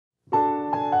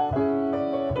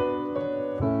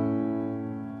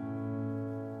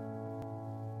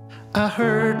I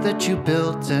heard that you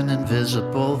built an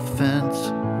invisible fence.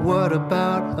 What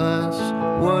about us?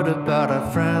 What about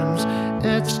our friends?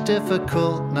 It's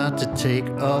difficult not to take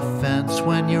offense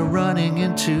when you're running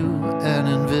into an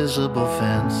invisible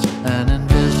fence. An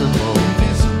invisible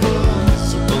fence.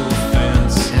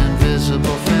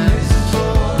 Invisible fence.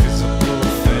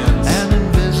 An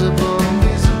invisible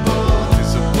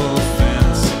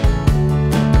fence.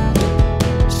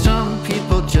 Some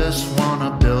people just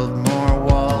wanna build more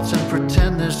walls and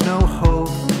pretend there's no hope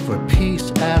for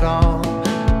peace at all.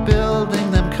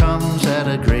 Building them comes at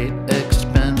a great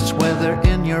expense, whether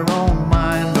in your own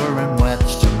mind or in wet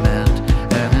cement.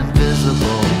 An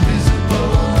invisible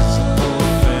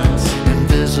fence.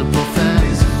 Invisible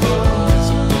fence.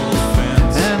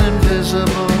 An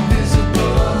invisible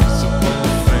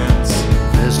fence.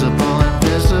 Visible,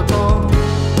 invisible.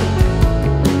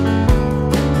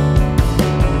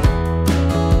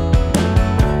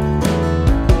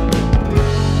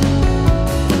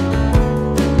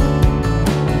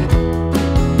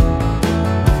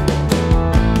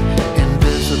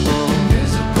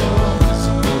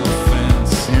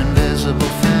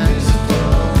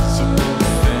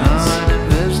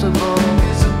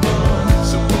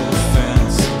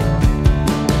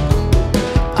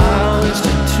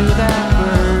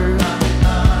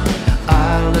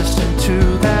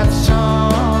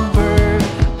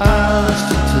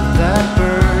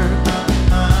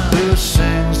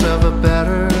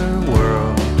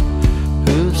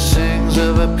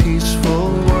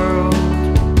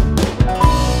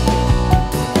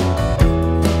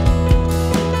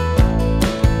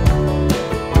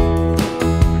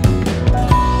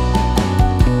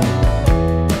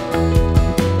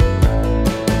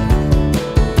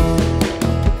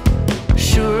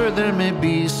 There may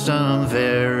be some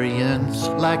variance,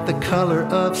 like the color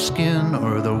of skin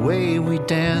or the way we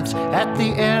dance. At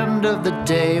the end of the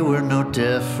day, we're no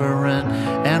different,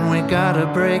 and we gotta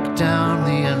break down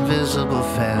the invisible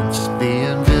fence,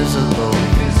 the invisible